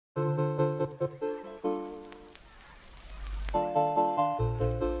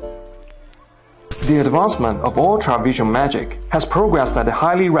The advancement of ultra-visual magic has progressed at a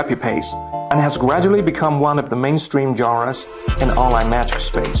highly rapid pace and has gradually become one of the mainstream genres in online magic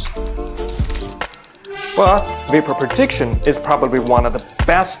space. But vapor prediction is probably one of the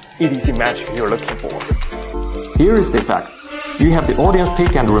best EDC magic you're looking for. Here is the effect. You have the audience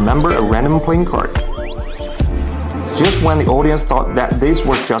pick and remember a random playing card. Just when the audience thought that this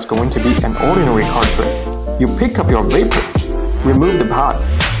was just going to be an ordinary card trick, you pick up your vapor, remove the pod,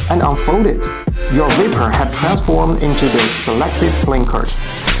 and unfold it. Your vapor had transformed into the selected playing card.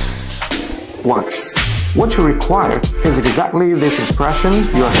 Watch. What you require is exactly this expression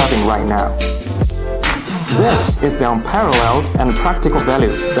you are having right now. This is the unparalleled and practical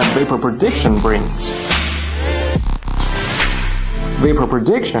value that vapor prediction brings. Vapor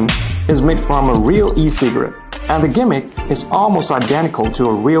prediction is made from a real e-cigarette, and the gimmick is almost identical to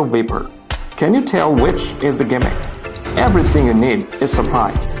a real vapor. Can you tell which is the gimmick? Everything you need is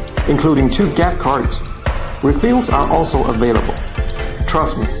supplied, including 2 gap cards. Refills are also available.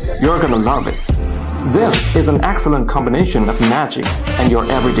 Trust me, you're gonna love it. This is an excellent combination of magic and your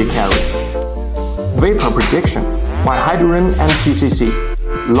everyday carry. Vapor Prediction by Hydrogen and TCC,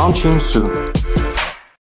 launching soon.